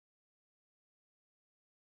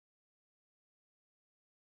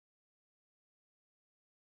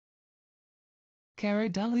Cara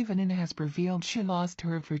Delevingne has revealed she lost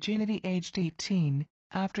her virginity aged 18,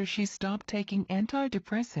 after she stopped taking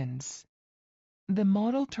antidepressants. The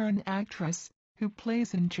model-turned-actress, who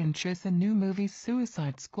plays in Chinch's new movie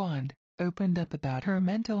Suicide Squad, opened up about her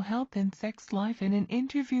mental health and sex life in an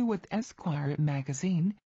interview with Esquire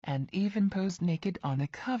magazine, and even posed naked on the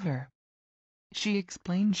cover. She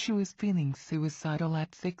explained she was feeling suicidal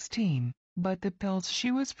at 16, but the pills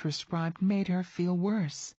she was prescribed made her feel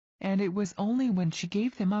worse, and it was only when she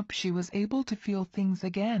gave them up she was able to feel things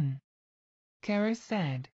again. Cara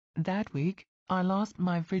said, "That week, I lost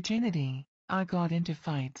my virginity. I got into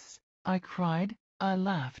fights, I cried, I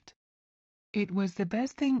laughed. It was the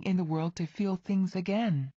best thing in the world to feel things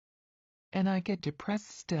again. And I get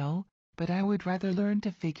depressed still, but I would rather learn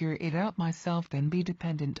to figure it out myself than be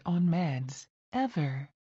dependent on meds,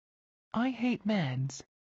 ever. I hate meds.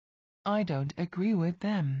 I don't agree with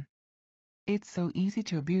them. It's so easy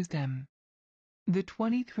to abuse them." The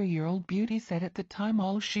 23-year-old beauty said at the time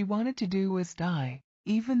all she wanted to do was die,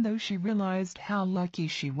 even though she realized how lucky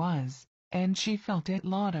she was, and she felt a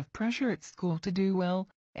lot of pressure at school to do well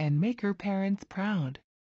and make her parents proud.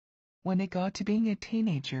 "When it got to being a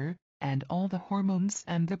teenager, and all the hormones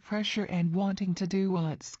and the pressure and wanting to do well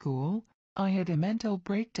at school, I had a mental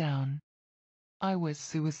breakdown. I was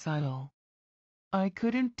suicidal. I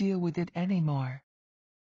couldn't deal with it anymore.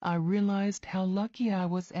 I realized how lucky I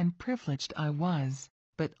was and privileged I was,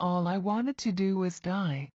 but all I wanted to do was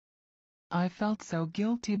die. I felt so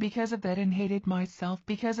guilty because of that and hated myself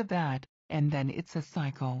because of that, and then it's a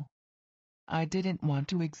cycle. I didn't want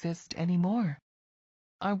to exist anymore.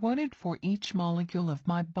 I wanted for each molecule of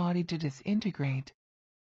my body to disintegrate.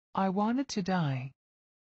 I wanted to die."